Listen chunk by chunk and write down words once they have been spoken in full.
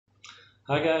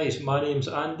Hi guys, my name's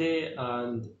Andy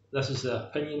and this is the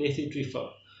Opinionated Reefer.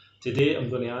 Today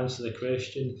I'm going to answer the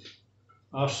question,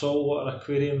 are saltwater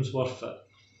aquariums worth it?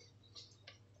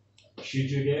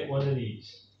 Should you get one of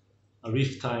these? A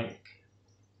reef tank,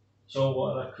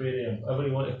 saltwater aquarium, whatever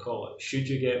you want to call it, should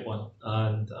you get one?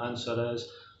 And the answer is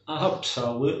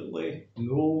absolutely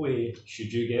no way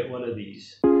should you get one of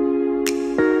these.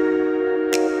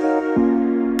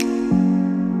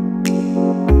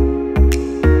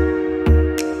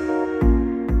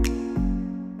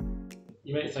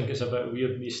 You might think it's a bit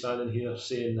weird me standing here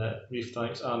saying that reef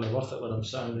tanks aren't worth it when I'm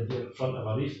standing here in front of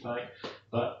a reef tank,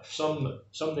 but if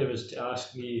somebody was to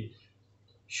ask me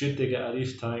should they get a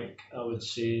reef tank, I would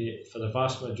say for the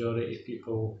vast majority of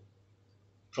people,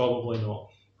 probably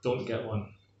not. Don't get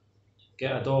one.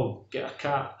 Get a dog, get a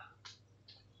cat,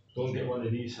 don't get one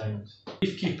of these things.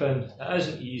 Reef keeping, it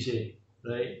isn't easy,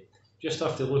 right? Just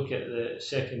have to look at the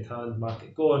second-hand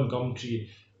market. Go on Gumtree,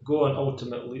 go on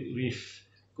Ultimate Reef,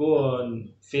 go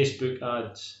on Facebook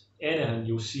ads, anything,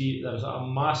 you'll see there's a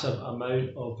massive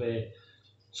amount of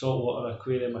saltwater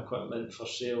aquarium equipment for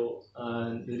sale,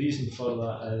 and the reason for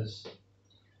that is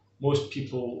most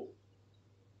people,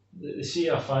 they see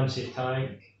a fancy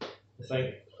tank, they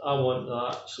think I want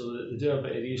that, so they do a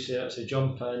bit of research, they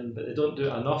jump in, but they don't do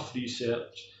enough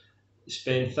research. They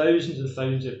spend thousands and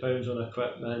thousands of pounds on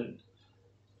equipment,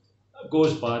 it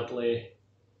goes badly,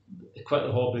 they quit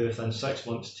the hobby within 6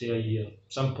 months to a year.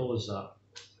 Simple as that.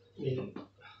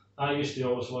 I used to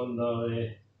always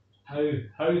wonder how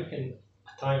can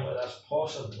a tank like this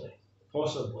possibly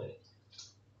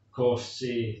cost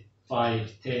say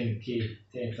 5, 10k,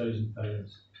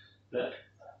 £10,000. But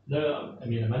now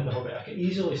I'm in the hobby, I can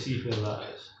easily see where that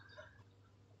is.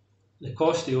 The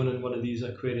cost of owning one of these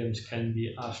aquariums can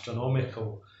be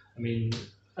astronomical.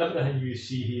 Everything you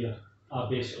see here, I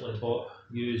basically bought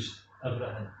used,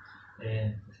 everything.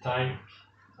 The tank,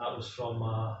 that was from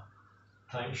a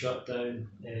tank shutdown.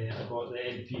 I got the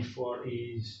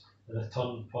NP40s, the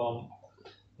return pump,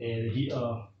 the heater,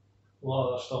 a lot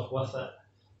of other stuff with it.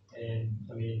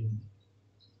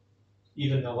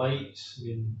 Even the lights,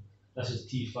 this is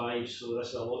T5, so this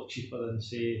is a lot cheaper than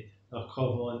say the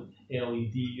equivalent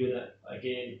LED unit.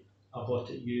 Again, I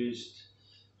bought it used,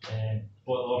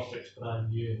 bought the Orfix brand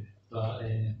new, but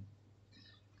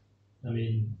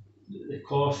the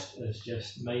cost is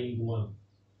just mind blowing.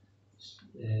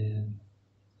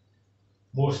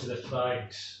 Most of the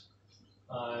frags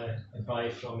I buy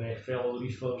from fellow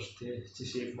reefers to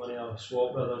save money. I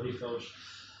swap with other reefers.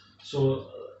 So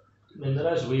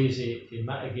there is ways to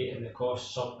mitigating the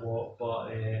cost somewhat, but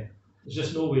there's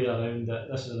just no way around it.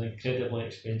 This is an incredibly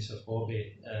expensive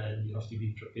hobby and you have to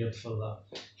be prepared for that.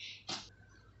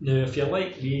 Now if you're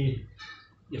like me,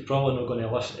 you're probably not going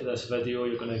to listen to this video,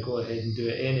 you're going to go ahead and do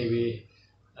it anyway.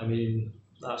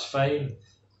 That's fine.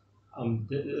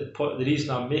 The reason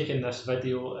I'm making this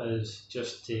video is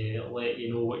just to let you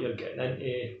know what you're getting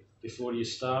into before you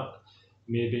start.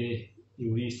 Maybe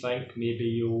you'll rethink, maybe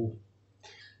you'll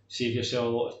save yourself a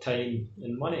lot of time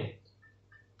and money.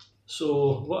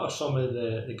 So what are some of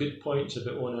the good points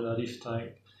about owning a reef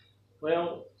tank?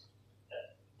 Well,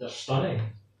 they're stunning.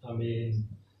 The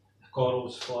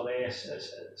corals fluoresce,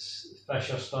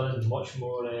 fish are stunning, much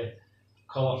more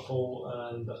colourful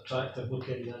and attractive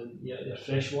looking than your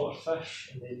freshwater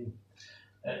fish.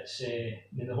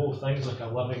 The whole thing's like a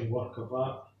living work of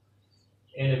art.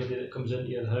 Anybody that comes into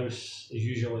your house is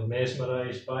usually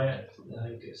mesmerised by it. I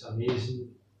think it's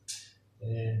amazing.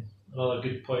 Another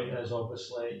good point is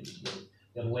obviously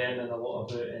you're learning a lot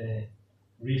about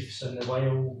reefs in the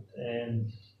wild,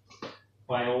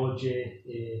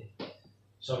 biology,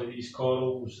 some of these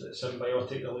corals,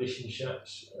 symbiotic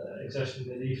relationships exist in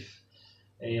the reef.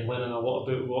 You're learning a lot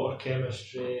about water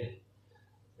chemistry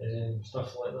and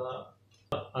stuff like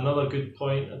that. Another good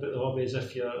point about the hobby is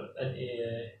if you're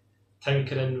into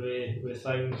tinkering with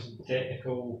things,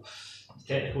 technical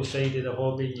side of the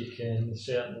hobby, you can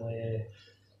certainly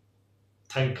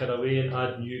tinker away and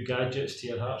add new gadgets to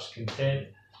your heart's content.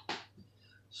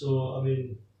 So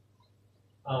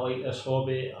I like this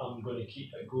hobby, I'm going to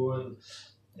keep it going.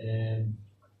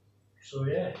 So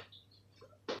yeah.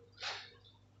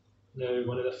 Now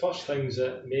one of the first things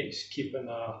that makes keeping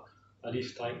a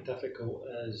reef tank difficult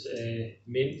is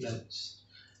maintenance.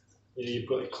 You've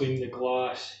got to clean the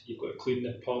glass, you've got to clean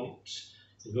the pumps,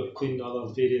 you've got to clean other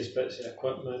various bits of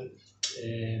equipment.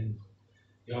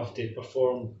 You have to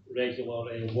perform regular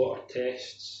water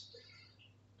tests.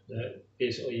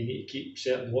 Basically you need to keep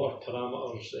certain water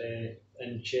parameters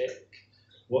in check.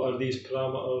 What are these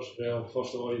parameters? Well,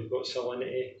 first of all you've got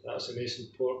salinity, that's the most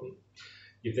important.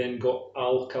 You've then got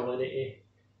alkalinity,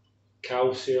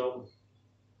 calcium,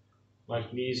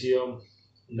 magnesium,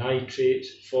 nitrates,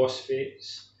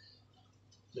 phosphates.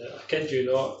 I kid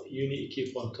you not, you need to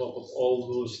keep on top of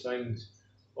all those things.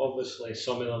 Obviously,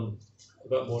 some of them a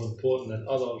bit more important than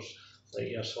others, like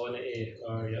your salinity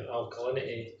or your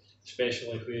alkalinity,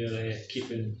 especially where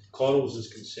keeping corals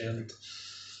is concerned.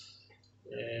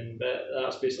 But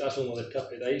that's only the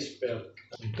tip of the iceberg.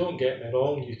 And don't get me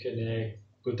wrong, you can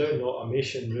go down the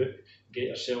automation route, get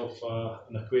yourself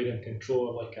an aquarium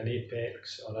controller like an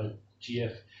Apex or a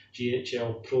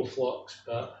GHL ProFlux,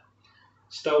 but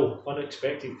still,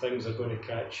 unexpected things are going to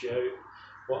catch you out.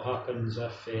 What happens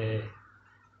if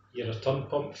your return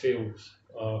pump fails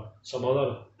or some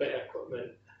other bit of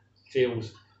equipment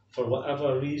fails for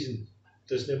whatever reason?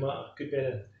 Doesn't matter, could be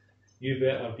anything. You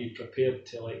better be prepared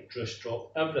to just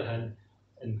drop everything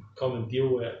and come and deal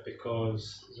with it,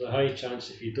 because there's a high chance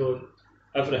if you don't,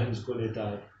 everything's going to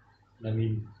die. And I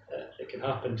mean, it can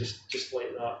happen just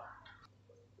like that.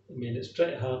 I mean, it's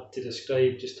pretty hard to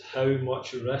describe just how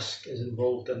much risk is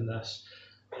involved in this.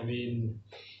 I mean,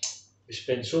 we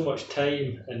spend so much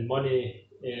time and money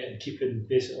in keeping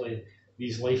basically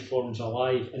these life forms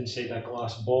alive inside a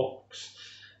glass box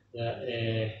that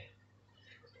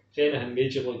if anything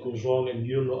majorly goes wrong and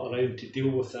you're not around to deal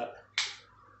with it,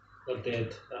 they're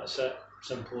dead. That's it.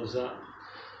 Simple as that.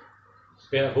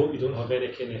 Better hope you don't have any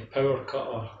kind of power cut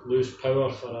or lose power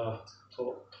for a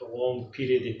prolonged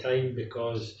period of time,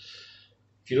 because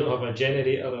if you don't have a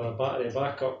generator or a battery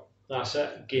backup, that's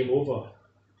it, game over.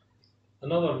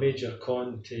 Another major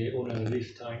con to owning a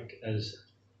reef tank is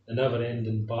the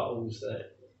never-ending battles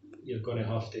that you're going to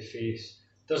have to face.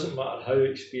 Doesn't matter how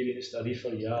experienced a reefer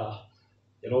you are,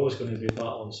 you're always going to be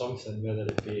battling something, whether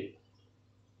it be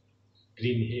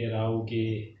green hair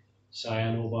algae,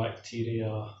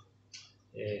 cyanobacteria,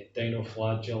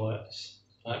 dinoflagellates,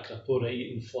 acropora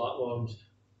eating flatworms.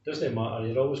 Doesn't matter,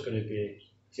 you're always going to be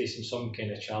facing some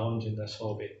kind of challenge in this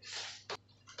hobby.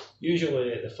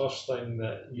 Usually the first thing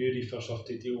that new reefers have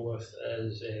to deal with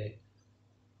is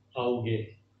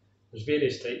algae. There's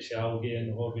various types of algae in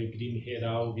the hobby: green hair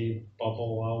algae,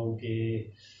 bubble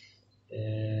algae,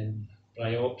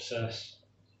 bryopsis,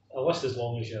 a list as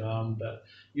long as your arm, but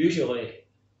usually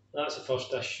that's the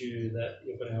first issue that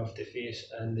you're going to have to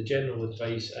face, and the general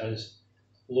advice is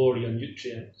lower your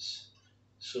nutrients.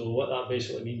 So what that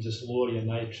basically means is lower your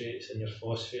nitrates and your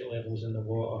phosphate levels in the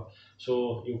water.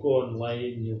 So you'll go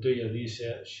online, you'll do your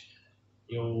research,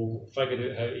 you'll figure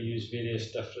out how to use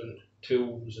various different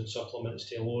tools and supplements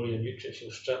to lower your nutrients.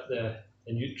 You'll strip the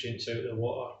nutrients out of the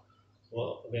water.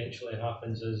 What eventually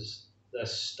happens is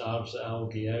this starves the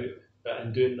algae out, but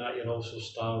in doing that you're also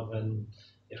starving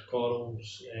your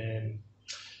corals.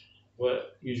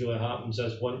 What usually happens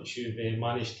is once you've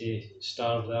managed to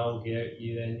starve the algae out,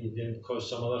 you then cause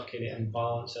some other kind of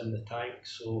imbalance in the tank.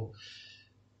 So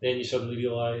then you suddenly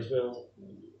realise, well,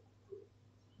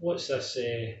 what's this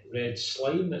red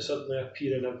slime that's suddenly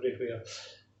appearing everywhere?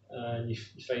 And you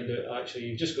find out actually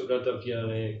you've just got rid of your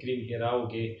green hair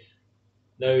algae.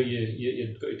 Now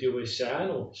you've got to deal with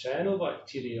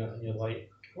cyanobacteria, and you're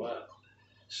like, what?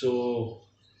 So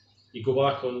you go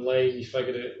back online, you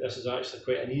figure out this is actually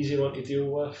quite an easy one to deal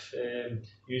with.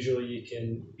 Usually you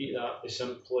can beat that by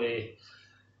simply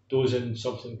dosing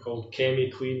something called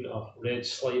ChemiClean or red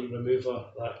slime remover.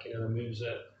 That kind of removes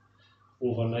it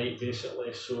overnight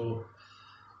basically. So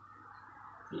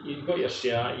you've got your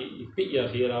you beat your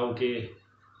hair algae,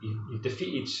 you've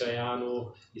defeated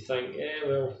cyano, you think,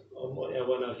 well, I'm not a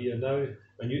winner here now,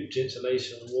 my nutrients are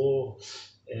nice and low,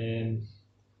 and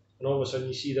all of a sudden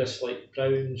you see this like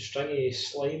brown, stringy,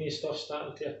 slimy stuff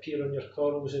starting to appear on your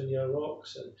corals and your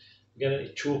rocks, and beginning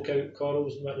to choke out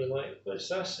corals, and you're like, what's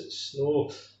this? It's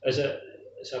snow. It's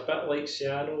a bit like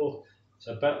cyano, it's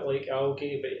a bit like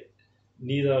algae, but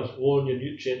neither lowering your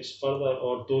nutrients further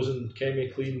or dosing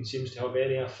ChemiClean seems to have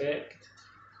any effect.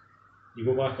 You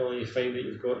go back and you find that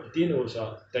you've got dinos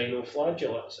or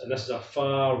dinoflagellates, and this is a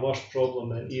far worse problem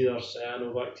than either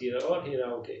cyanobacteria or hair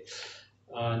algae.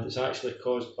 And it's actually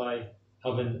caused by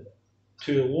having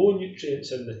too low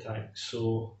nutrients in the tank.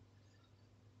 So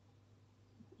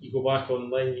you go back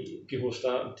online, people are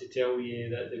starting to tell you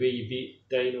that the way you beat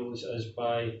dinos is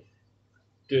by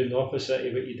doing the opposite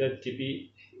of what you did to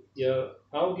beat your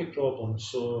algae problem.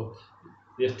 So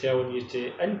they're telling you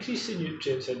to increase the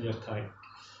nutrients in your tank.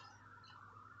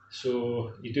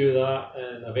 So you do that,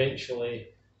 and eventually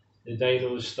the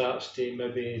dinos starts to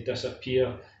maybe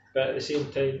disappear, but at the same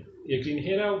time your green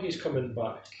hair algae is coming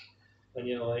back, and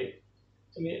you're like,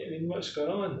 I mean what's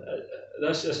going on?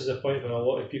 This is a point where a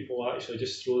lot of people actually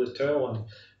just throw the towel in,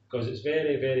 because it's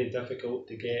very, very difficult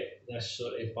to get this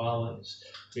sort of balance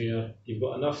where you've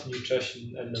got enough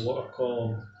nutrition in the water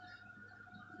column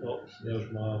Oh,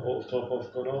 there's my auto top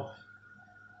off gone off.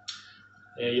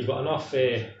 You've got enough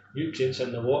nutrients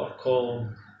in the water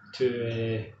column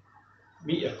to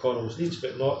meet your corals needs,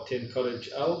 but not to encourage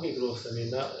algae growth. I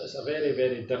mean, that is a very,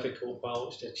 very difficult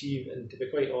balance to achieve, and to be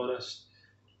quite honest,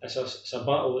 it's a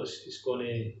battle that's going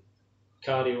to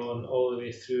carry on all the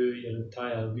way through your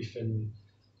entire reefing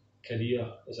career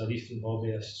as a reefing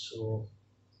hobbyist. So,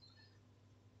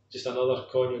 just another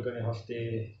con you're going to have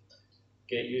to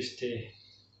get used to,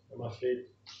 I'm afraid.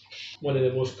 One of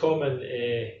the most common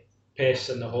pests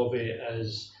in the hobby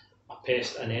is a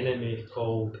pest, an enemy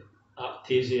called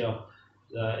Artemisia,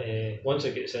 that once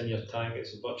it gets in your tank,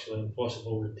 it's virtually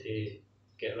impossible to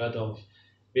get rid of.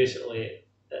 Basically,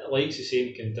 it likes the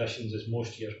same conditions as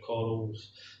most of your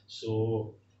corals,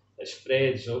 so it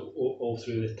spreads all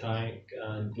through the tank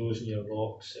and grows in your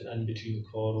rocks and in between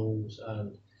corals,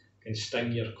 and can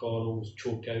sting your corals,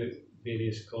 choke out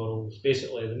various corals.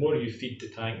 Basically, the more you feed the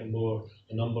tank, the more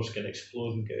the numbers can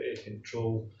explode and get out of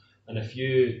control. And if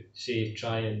you say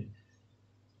try and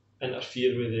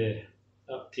interfere with the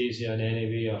Artemisia in any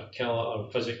way, or kill it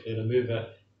or physically remove it,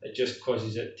 it just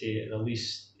causes it to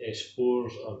release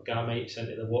spores or gametes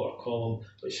into the water column,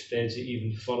 which spreads it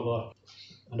even further.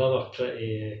 Another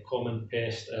pretty common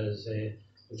pest is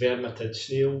vermitid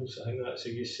snails. I think that's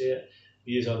how you say it.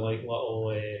 These are like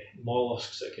little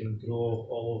mollusks that can grow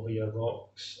all over your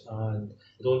rocks, and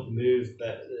they don't move,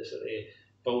 but they sort of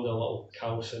build a little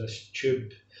calcareous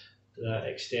tube that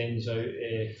extends out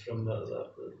from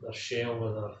their shell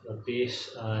or their base,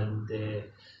 and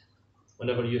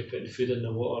whenever you're putting food in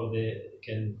the water, they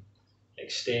can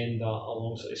extend a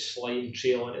long sort of slime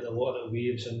trail into the water that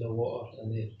waves in the water,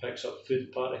 and it picks up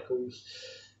food particles.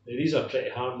 Now, these are pretty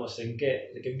harmless. They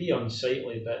can be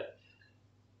unsightly, but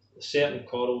certain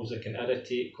corals that can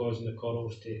irritate, causing the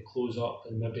corals to close up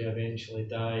and maybe eventually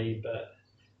die. But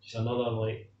just another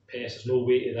like pest. There's no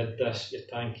way to rid your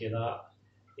tank of that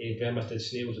vermitid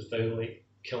snails without like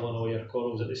killing all your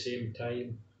corals at the same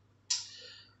time.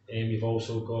 You've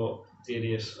also got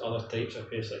various other types of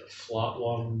pests like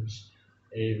flatworms.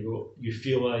 We've got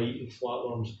Euphila eating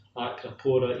flatworms,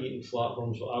 Acropora eating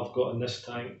flatworms, what I've got in this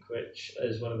tank, which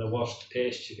is one of the worst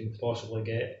pests you can possibly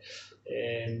get.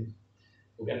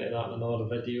 We'll get into that in another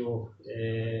video.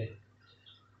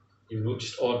 You've got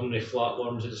just ordinary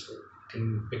flatworms that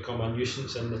can become a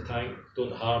nuisance in the tank,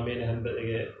 don't harm anything, but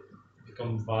they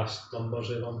become vast numbers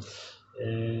of them.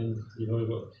 You've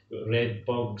got red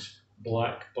bugs,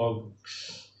 black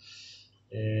bugs.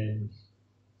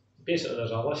 Basically, there's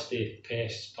a list of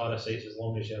pests, parasites, as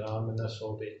long as you're armed in this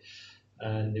hobby.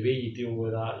 And the way you deal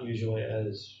with that usually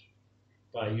is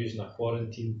by using a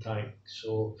quarantine tank.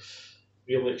 So,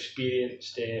 real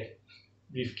experienced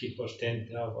reef keepers tend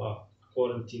to have a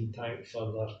quarantine tank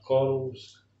for their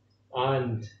corals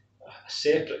and a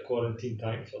separate quarantine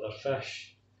tank for their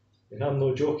fish. And I'm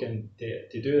no joking,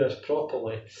 to do this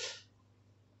properly,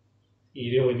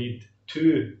 you really need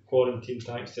 2 quarantine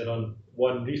tanks to run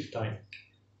 1 reef tank.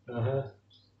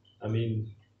 I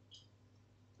mean,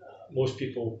 most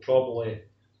people probably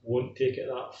won't take it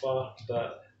that far,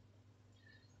 but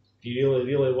if you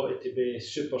really want it to be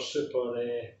super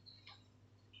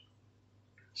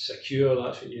secure,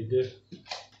 that's what you do.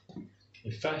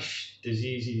 And fish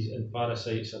diseases and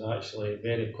parasites are actually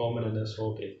very common in this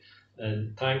hobby,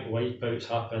 and tank wipeouts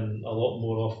happen a lot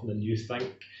more often than you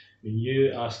think. When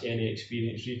you ask any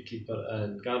experienced reef keeper,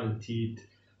 and guaranteed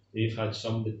they've had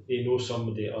somebody, they know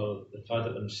somebody, or they've had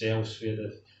it themselves, where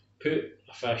they've put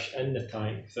a fish in the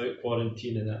tank without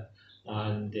quarantining it,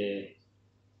 and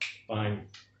bang,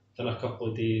 within a couple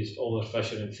of days all their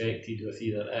fish are infected with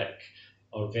either ick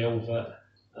or velvet.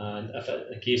 And if in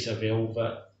the case of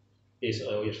velvet,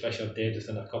 basically all your fish are dead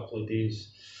within a couple of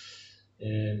days.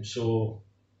 So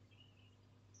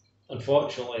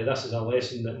unfortunately, this is a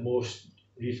lesson that most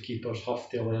reef keepers have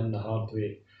to learn the hard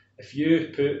way. If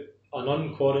you put an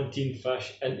unquarantined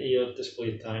fish into your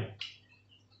display tank,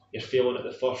 you're failing at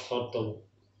the first hurdle.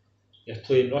 You're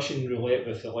playing Russian roulette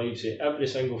with the lives of every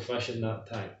single fish in that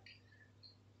tank.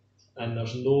 And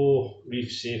there's no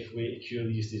reef safe way to cure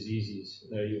these diseases.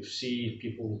 Now, you'll see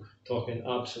people talking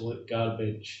absolute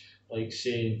garbage, like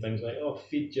saying things like, oh,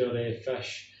 feed your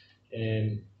fish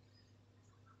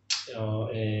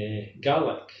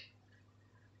garlic.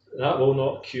 That will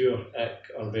not cure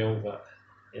ick or velvet.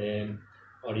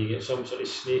 Or you get some sort of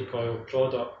snake oil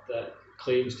product that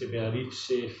claims to be a reef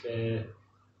safe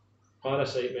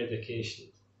parasite medication.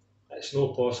 It's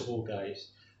not possible, guys.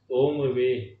 The only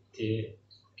way to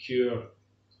cure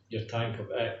your tank of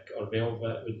ick or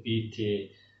velvet would be to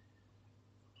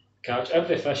catch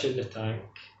every fish in the tank,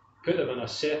 put them in a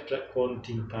separate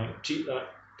quarantine tank, treat that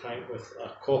tank with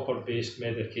a copper-based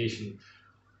medication.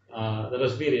 There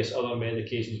is various other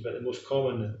medications, but the most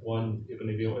common one you're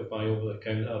going to be able to buy over the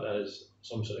counter is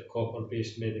some sort of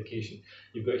copper-based medication.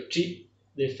 You've got to treat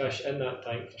the fish in that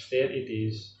tank for 30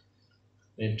 days,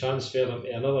 then transfer them to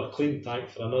another clean tank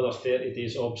for another 30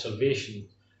 days observation,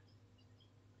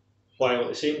 while at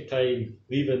the same time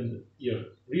leaving your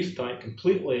reef tank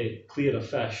completely clear of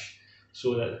fish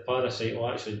so that the parasite will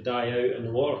actually die out in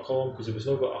the water column, because if it's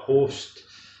not got a host,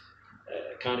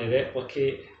 it can't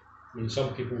replicate. I mean,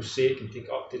 some people say it can take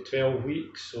up to 12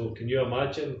 weeks, so can you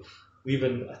imagine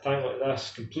leaving a tank like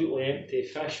this completely empty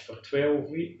of fish for 12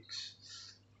 weeks?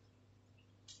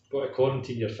 You've got to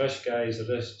quarantine your fish, guys.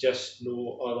 There is just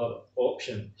no other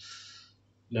option.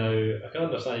 Now, I can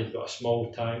understand you've got a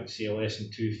small tank, say less than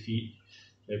 2 feet,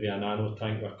 maybe a nano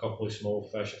tank with a couple of small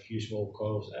fish, a few small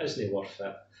corals. It isn't worth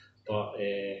it. But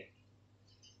a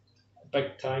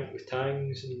big tank with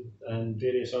tangs and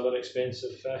various other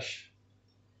expensive fish,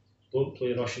 don't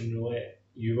play Russian roulette.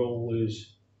 You will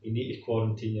lose. You need to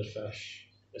quarantine your fish.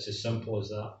 It's as simple as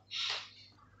that.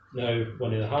 Now,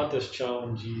 one of the hardest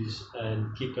challenges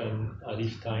in keeping a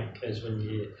reef tank is when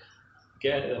you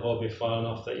get into the hobby far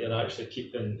enough that you're actually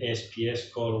keeping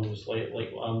SPS corals like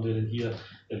what I'm doing here,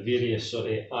 the various sort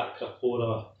of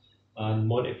Acropora and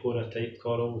Montipora type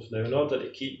corals. Now, in order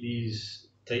to keep these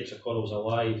types of corals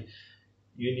alive,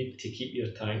 you need to keep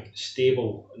your tank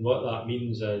stable, and what that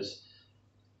means is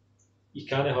you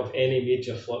can't have any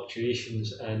major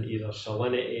fluctuations in either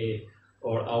salinity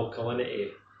or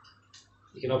alkalinity.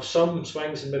 You can have some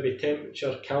swings in maybe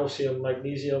temperature, calcium,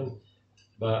 magnesium,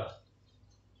 but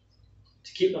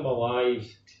to keep them alive,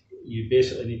 you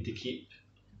basically need to keep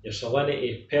your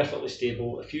salinity perfectly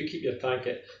stable. If you keep your tank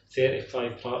at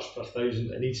 35 parts per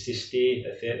thousand, it needs to stay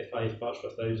at 35 parts per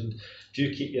thousand. If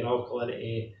you keep your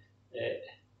alkalinity at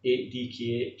 8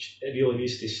 DKH, it really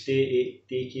needs to stay 8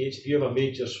 DKH. If you have a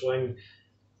major swing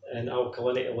in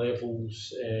alkalinity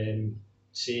levels,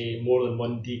 say more than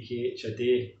 1 DKH a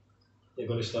day, you're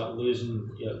going to start losing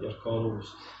your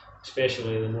corals,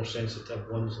 especially the more sensitive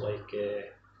ones like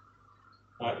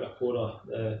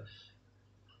Acropora.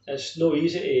 It's no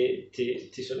easy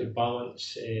to sort of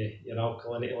balance your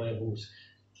alkalinity levels.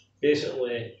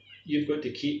 Basically, you've got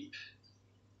to keep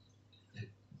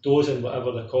dosing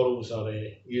whatever the corals are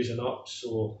using up.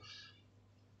 So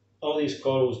all these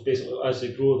corals, basically, as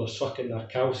they grow, they're sucking their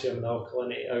calcium and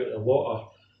alkalinity out of the water.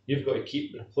 You've got to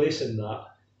keep replacing that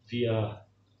via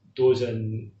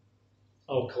dosing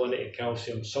alkalinity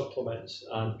calcium supplements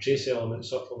and trace element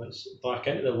supplements back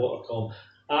into the water column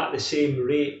at the same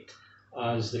rate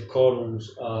as the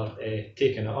corals are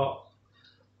taking it up.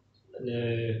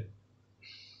 Now,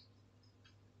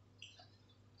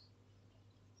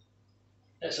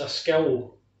 it's a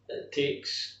skill that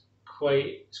takes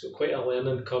it's got quite a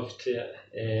learning curve to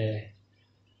it,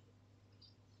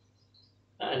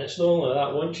 and it's not only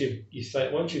that.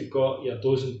 Once you've got your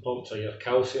dosing pumps or your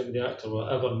calcium reactor,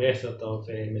 whatever method of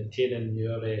maintaining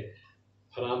your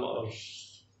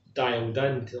parameters dialed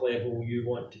in to the level you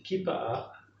want to keep it at,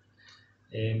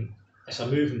 it's a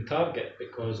moving target,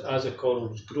 because as the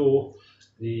corals grow,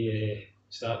 they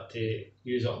start to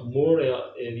use up more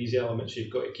of these elements, so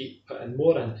you've got to keep putting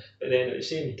more in. But then at the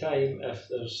same time, if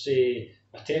there's, say,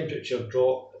 a temperature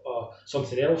drop or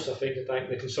something else affecting the tank,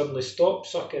 they can suddenly stop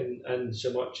sucking in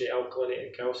so much alkalinity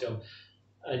and calcium,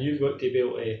 and you've got to be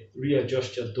able to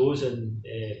readjust your dosing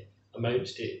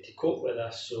amounts to cope with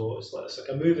this. So it's like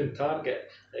a moving target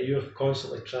that you're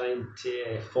constantly trying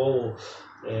to follow.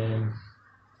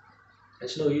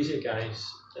 It's no easy, guys.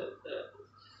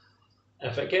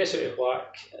 If it gets out of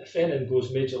whack, if anything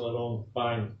goes majorly wrong,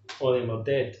 bang, all of them are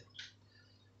dead.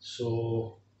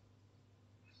 So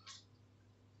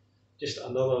just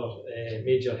another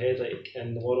major headache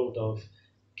in the world of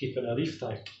keeping a reef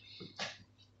tank.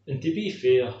 And to be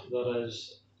fair, there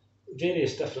is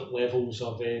various different levels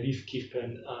of reef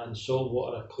keeping and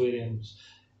saltwater aquariums,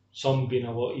 some being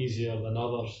a lot easier than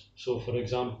others. So for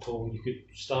example, you could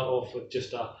start off with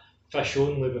just a fish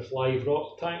only with live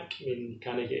rock tank. I mean, you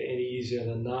can't get any easier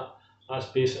than that. That's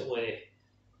basically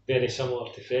very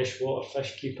similar to freshwater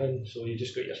fish keeping. So you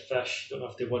just got your fish, you don't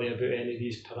have to worry about any of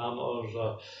these parameters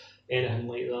or anything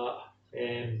like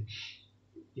that.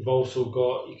 You've also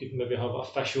got, you could maybe have a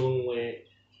fish only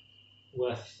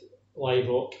with live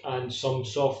rock and some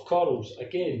soft corals.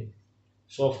 Again,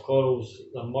 soft corals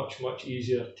are much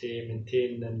easier to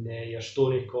maintain than your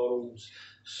stony corals,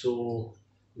 so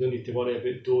you don't need to worry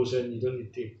about dosing, you don't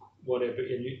need to worry about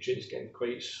your nutrients getting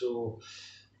quite so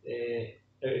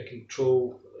out of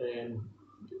control.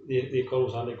 The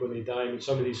corals aren't going to die. I mean,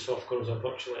 some of these soft corals are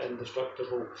virtually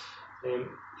indestructible.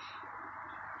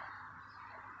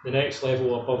 The next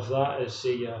level above that is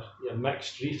say your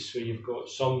mixed reefs where you've got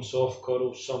some soft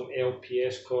corals, some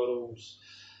LPS corals,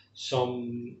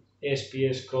 some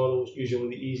SPS corals, usually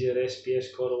the easier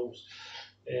SPS corals.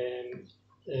 Um,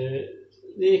 uh,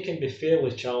 they can be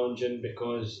fairly challenging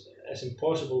because it's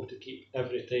impossible to keep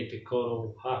every type of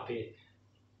coral happy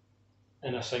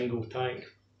in a single tank,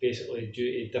 basically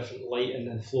due to different lighting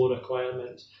and flow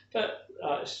requirements. But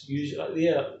that's usually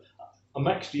a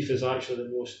mixed reef is actually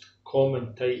the most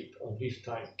common type of reef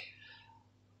tank.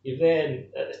 You then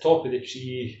at the top of the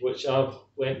tree, which I've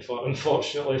went for,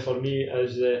 unfortunately for me,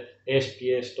 is the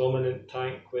SPS dominant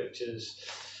tank, which is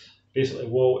basically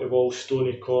wall to wall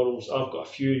stony corals. I've got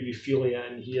a few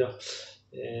Euphilia in here,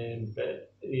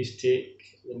 but these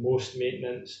take the most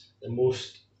maintenance,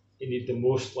 you need the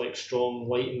most like strong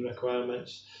lighting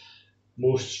requirements,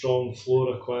 most strong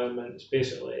flow requirements.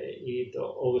 Basically, you need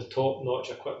all the top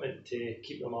notch equipment to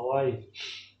keep them alive.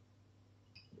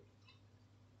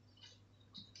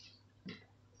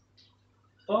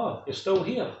 Oh, you're still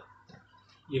here.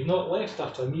 You've not left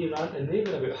after me ranting and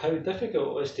raving about how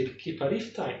difficult it is to keep a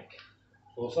reef tank.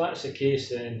 Well, if that's the case,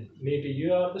 then maybe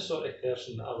you are the sort of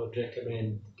person that I would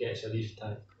recommend gets a reef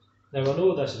tank. Now, I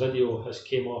know this video has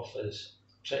came off as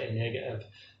pretty negative,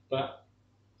 but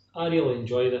I really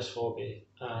enjoy this hobby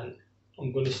and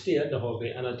I'm going to stay in the hobby.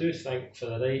 And I do think for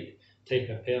the right type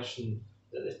of person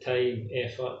that the time,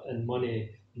 effort, and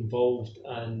money involved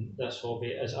in this hobby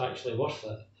is actually worth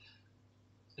it.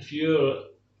 If you're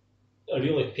a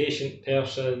really patient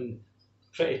person,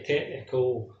 pretty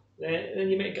technical, then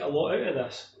you might get a lot out of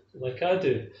this, like I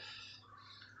do.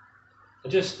 I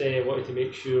just wanted to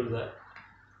make sure that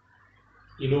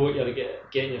you know what you're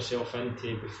getting yourself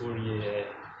into before you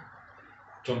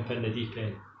jump in the deep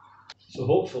end. So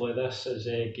hopefully this has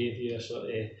gave you a sort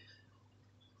of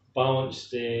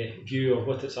balanced view of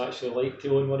what it's actually like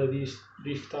to own one of these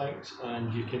reef tanks,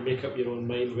 and you can make up your own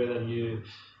mind whether you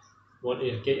want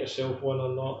to get yourself one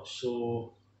or not.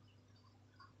 So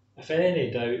if in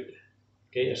any doubt,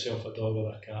 get yourself a dog or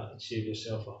a cat and save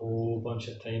yourself a whole bunch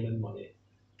of time and money.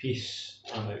 Peace,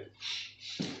 I'm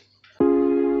out.